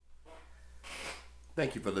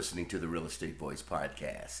Thank you for listening to the Real Estate Voice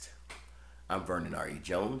podcast. I'm Vernon R.E.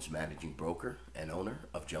 Jones, managing broker and owner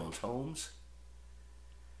of Jones Homes.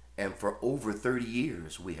 And for over 30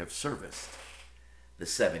 years, we have serviced the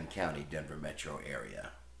 7-county Denver metro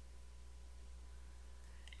area.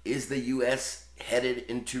 Is the U.S. headed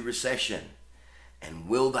into recession? And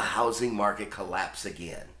will the housing market collapse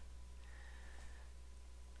again?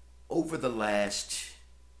 Over the last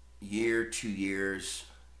year, 2 years,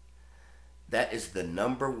 that is the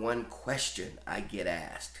number one question I get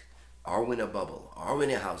asked. Are we in a bubble? Are we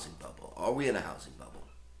in a housing bubble? Are we in a housing bubble?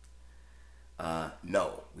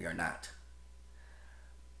 No, we are not.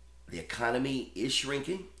 The economy is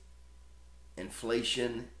shrinking.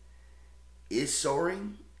 Inflation is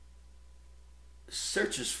soaring.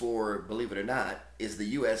 Searches for, believe it or not, is the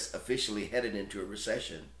U.S. officially headed into a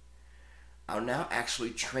recession, are now actually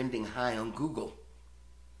trending high on Google.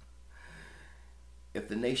 If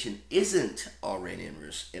the nation isn't already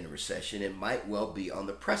in a recession, it might well be on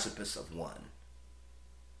the precipice of one.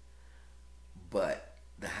 But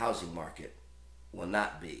the housing market will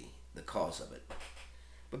not be the cause of it.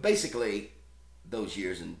 But basically, those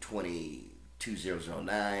years in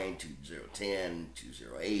 2009, 2010,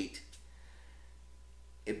 2008,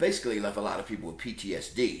 it basically left a lot of people with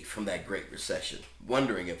PTSD from that Great Recession,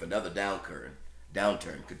 wondering if another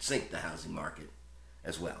downturn could sink the housing market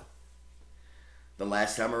as well. The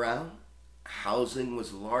last time around, housing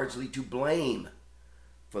was largely to blame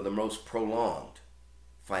for the most prolonged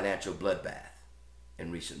financial bloodbath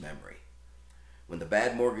in recent memory. When the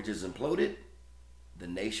bad mortgages imploded, the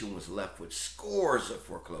nation was left with scores of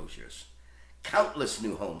foreclosures, countless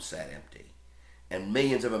new homes sat empty, and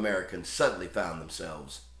millions of Americans suddenly found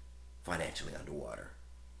themselves financially underwater.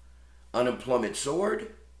 Unemployment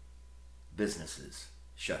soared, businesses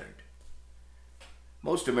shuttered.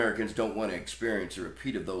 Most Americans don't want to experience a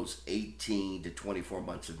repeat of those 18 to 24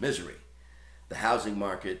 months of misery. The housing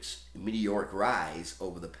market's meteoric rise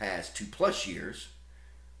over the past 2+ years,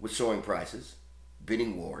 with soaring prices,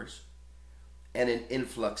 bidding wars, and an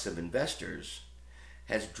influx of investors,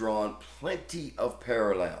 has drawn plenty of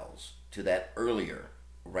parallels to that earlier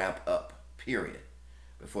ramp-up period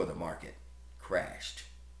before the market crashed.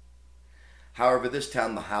 However, this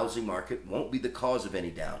time the housing market won't be the cause of any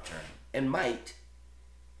downturn and might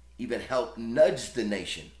even help nudge the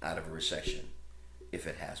nation out of a recession if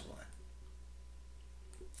it has one.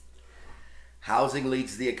 Housing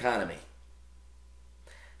leads the economy.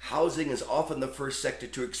 Housing is often the first sector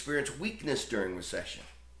to experience weakness during recession,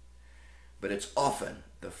 but it's often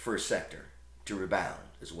the first sector to rebound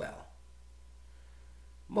as well.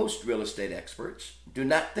 Most real estate experts do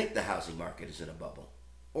not think the housing market is in a bubble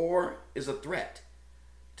or is a threat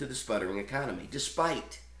to the sputtering economy,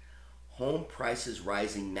 despite home prices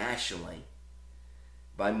rising nationally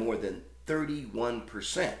by more than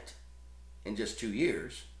 31% in just 2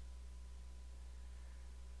 years.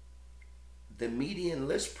 The median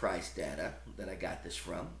list price data that I got this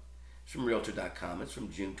from is from Realtor.com. It's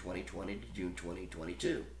from June 2020 to June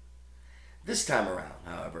 2022. This time around,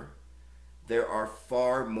 however, there are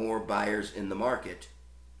far more buyers in the market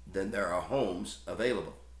than there are homes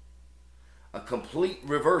available. A complete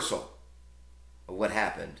reversal of what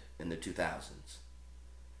happened in the 2000s.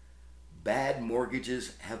 Bad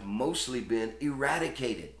mortgages have mostly been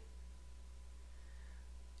eradicated,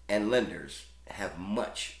 and lenders have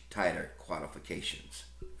much tighter qualifications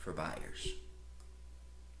for buyers.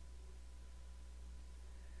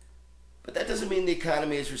 But that doesn't mean the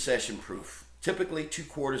economy is recession-proof. Typically, 2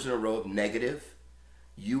 quarters in a row of negative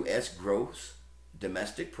U.S. gross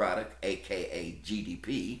domestic product, aka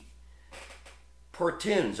GDP,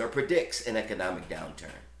 portends or predicts an economic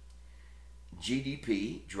downturn.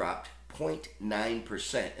 GDP dropped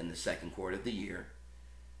 0.9% in the second quarter of the year,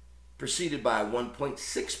 preceded by a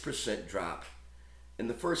 1.6% drop in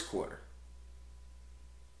the first quarter.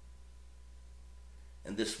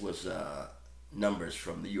 And this was numbers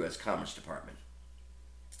from the U.S. Commerce Department.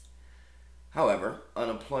 However,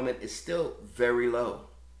 unemployment is still very low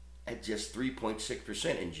at just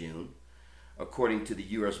 3.6% in June, according to the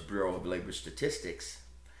U.S. Bureau of Labor Statistics,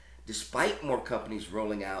 despite more companies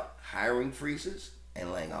rolling out hiring freezes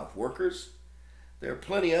and laying off workers. There are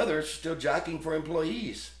plenty others still jockeying for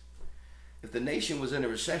employees. If the nation was in a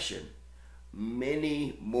recession,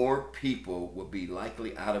 many more people would be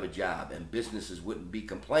likely out of a job, and businesses wouldn't be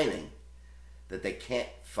complaining that they can't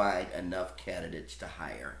find enough candidates to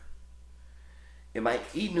hire. In my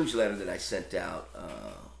e-newsletter that I sent out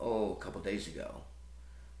a couple days ago,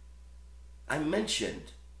 I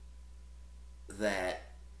mentioned that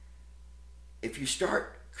if you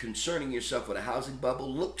start concerning yourself with a housing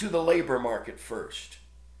bubble, look to the labor market first.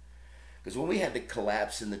 Because when we had the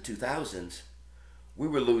collapse in the 2000s, we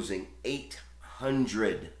were losing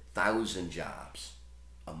 800,000 jobs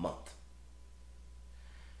a month.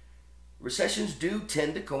 Recessions do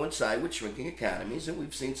tend to coincide with shrinking economies, and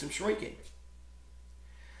we've seen some shrinking.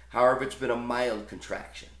 However, it's been a mild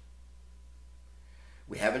contraction.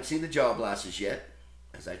 We haven't seen the job losses yet,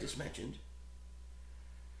 as I just mentioned,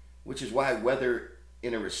 which is why whether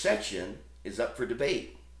in a recession is up for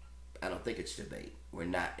debate. I don't think it's debate. We're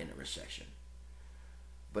not in a recession.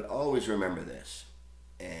 But always remember this,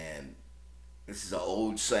 and this is an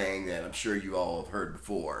old saying that I'm sure you all have heard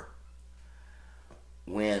before.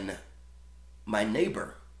 When my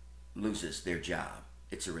neighbor loses their job,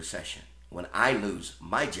 it's a recession. When I lose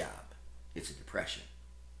my job, it's a depression.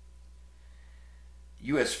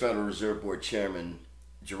 U.S. Federal Reserve Board Chairman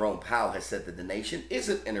Jerome Powell has said that the nation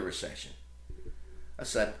isn't in a recession,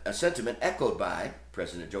 a sentiment echoed by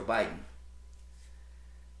President Joe Biden.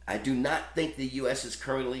 I do not think the U.S. is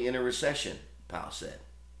currently in a recession, Powell said.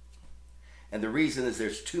 And the reason is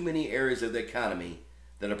there's too many areas of the economy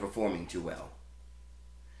that are performing too well.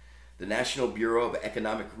 The National Bureau of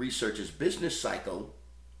Economic Research's Business Cycle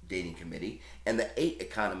Dating Committee and the 8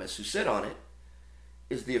 economists who sit on it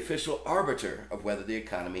is the official arbiter of whether the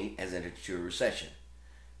economy has entered into a recession,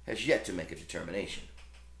 has yet to make a determination.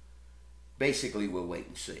 Basically, we'll wait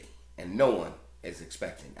and see, and no one is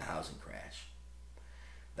expecting a housing crash.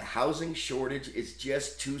 The housing shortage is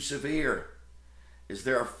just too severe, as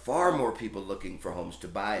there are far more people looking for homes to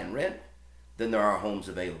buy and rent than there are homes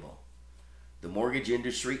available. The mortgage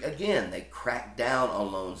industry, again, they crack down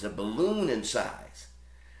on loans that balloon in size,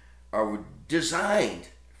 are designed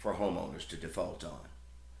for homeowners to default on.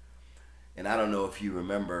 And I don't know if you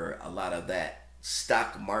remember a lot of that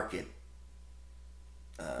stock market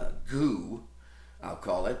goo, I'll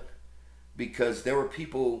call it, because there were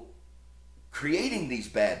people creating these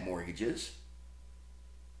bad mortgages,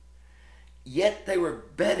 yet they were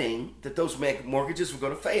betting that those mortgages were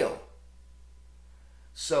going to fail.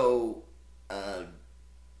 So,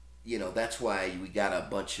 that's why we got a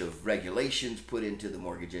bunch of regulations put into the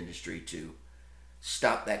mortgage industry to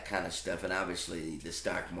stop that kind of stuff. And obviously the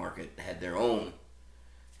stock market had their own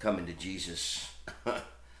coming to Jesus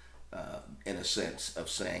in a sense of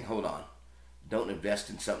saying, hold on, don't invest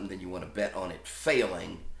in something that you want to bet on it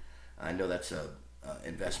failing. I know that's a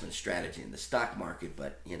investment strategy in the stock market,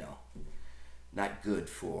 but not good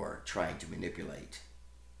for trying to manipulate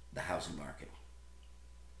the housing market.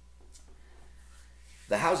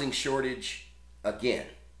 The housing shortage, again,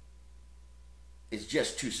 is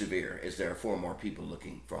just too severe, as there are far more people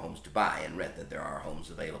looking for homes to buy and rent than there are homes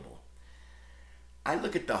available. I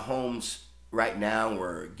look at the homes right now,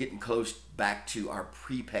 we're getting close back to our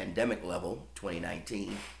pre-pandemic level,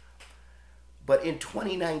 2019. But in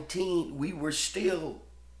 2019, we were still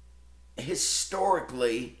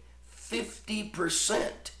historically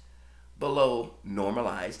 50% below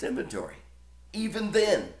normalized inventory, even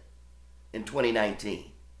then in 2019.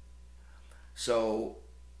 So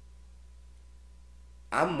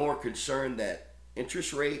I'm more concerned that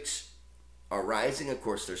interest rates are rising. Of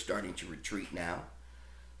course, they're starting to retreat now.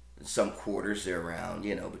 In some quarters, they're around,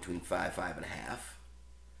 between 5.5.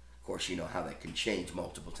 Of course, you know how that can change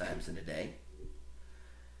multiple times in a day.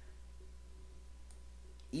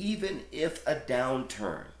 Even if a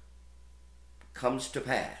downturn comes to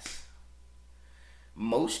pass,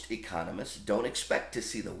 most economists don't expect to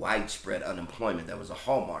see the widespread unemployment that was a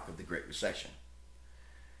hallmark of the Great Recession.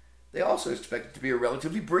 They also expect it to be a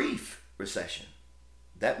relatively brief recession.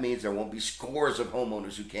 That means there won't be scores of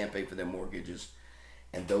homeowners who can't pay for their mortgages,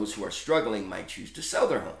 and those who are struggling might choose to sell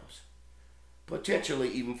their homes, potentially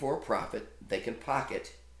even for a profit they can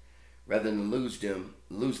pocket, rather than lose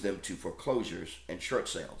them to foreclosures and short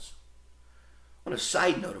sales. On a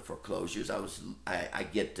side note of foreclosures, I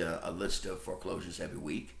get a list of foreclosures every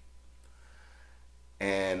week,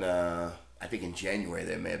 and I think in January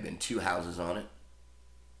there may have been 2 houses on it,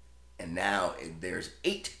 and now there's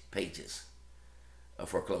 8 pages of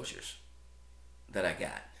foreclosures that I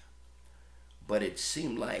got. But it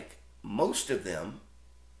seemed like most of them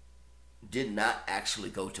did not actually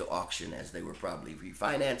go to auction, as they were probably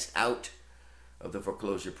refinanced out of the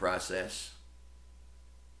foreclosure process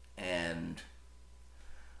and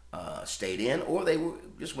stayed in, or they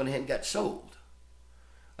just went ahead and got sold.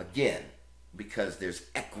 Again, because there's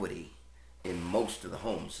equity in most of the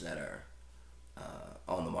homes that are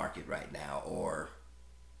on the market right now, or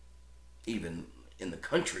even in the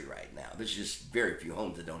country right now. There's just very few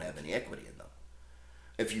homes that don't have any equity in them,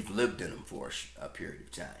 if you've lived in them for a period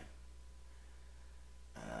of time.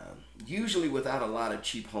 Usually without a lot of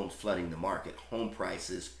cheap homes flooding the market, home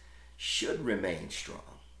prices should remain strong.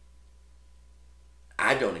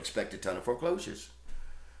 I don't expect a ton of foreclosures.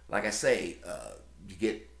 Like I say, you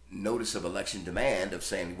get notice of election demand of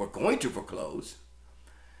saying we're going to foreclose,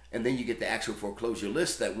 and then you get the actual foreclosure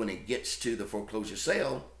list that when it gets to the foreclosure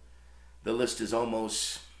sale, the list is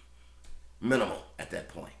almost minimal at that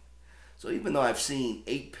point. So even though I've seen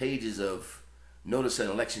 8 pages of notice of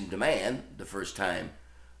election demand the first time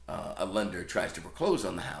a lender tries to foreclose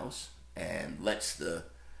on the house and lets the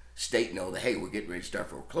state know that, hey, we're getting ready to start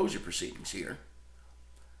foreclosure proceedings here.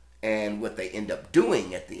 And what they end up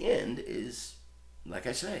doing at the end is, like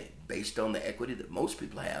I say, based on the equity that most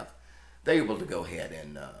people have, they're able to go ahead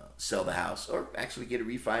and sell the house or actually get it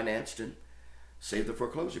refinanced and save the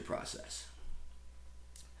foreclosure process.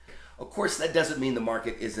 Of course, that doesn't mean the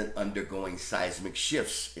market isn't undergoing seismic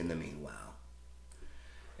shifts in the meanwhile.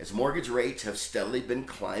 As mortgage rates have steadily been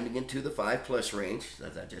climbing into the 5+ range,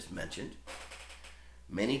 as I just mentioned,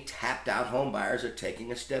 many tapped out home buyers are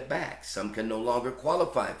taking a step back. Some can no longer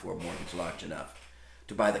qualify for a mortgage large enough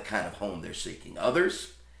to buy the kind of home they're seeking.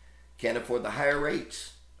 Others can't afford the higher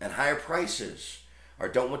rates and higher prices or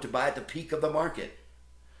don't want to buy at the peak of the market.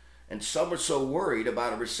 And some are so worried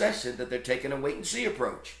about a recession that they're taking a wait-and-see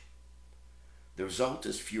approach. The result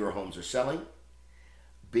is fewer homes are selling,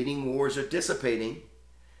 bidding wars are dissipating,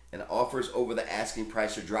 and offers over the asking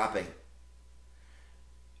price are dropping.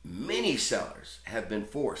 Many sellers have been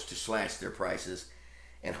forced to slash their prices,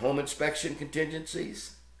 and home inspection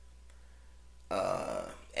contingencies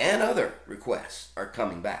and other requests are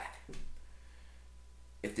coming back.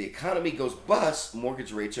 If the economy goes bust,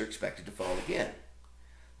 mortgage rates are expected to fall again.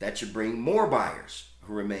 That should bring more buyers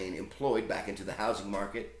who remain employed back into the housing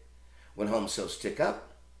market. When home sales tick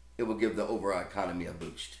up, it will give the overall economy a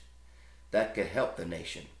boost. That could help the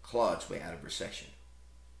nation claw its way out of recession.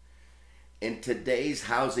 In today's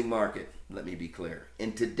housing market, let me be clear,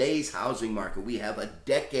 in today's housing market, we have a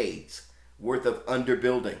decade's worth of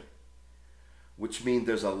underbuilding, which means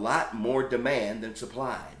there's a lot more demand than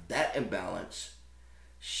supply. That imbalance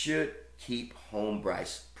should keep home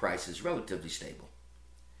prices relatively stable.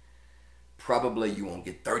 Probably you won't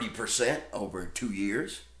get 30% over 2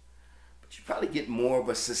 years, but you probably get more of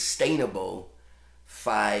a sustainable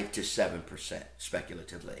 5 to 7%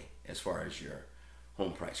 speculatively as far as your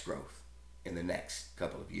home price growth in the next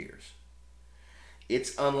couple of years.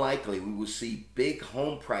 It's unlikely we will see big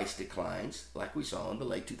home price declines like we saw in the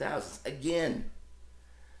late 2000s. Again,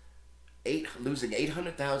 losing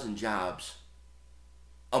 800,000 jobs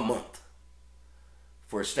a month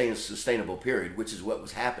for a sustainable period, which is what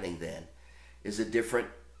was happening then, is a different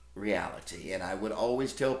reality. And I would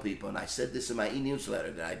always tell people, and I said this in my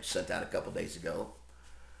e-newsletter that I sent out a couple days ago,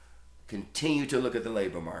 continue to look at the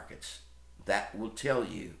labor markets. That will tell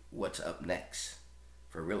you what's up next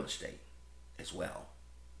for real estate as well.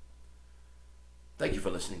 Thank you for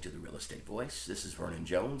listening to The Real Estate Voice. This is Vernon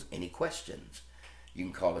Jones. Any questions? You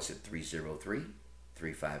can call us at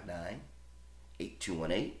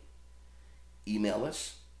 303-359-8218. Email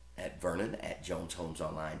us at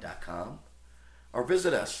vernon@joneshomesonline.com or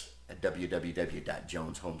visit us at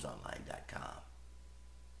www.joneshomesonline.com.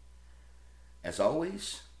 As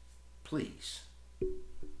always, please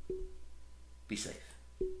be safe.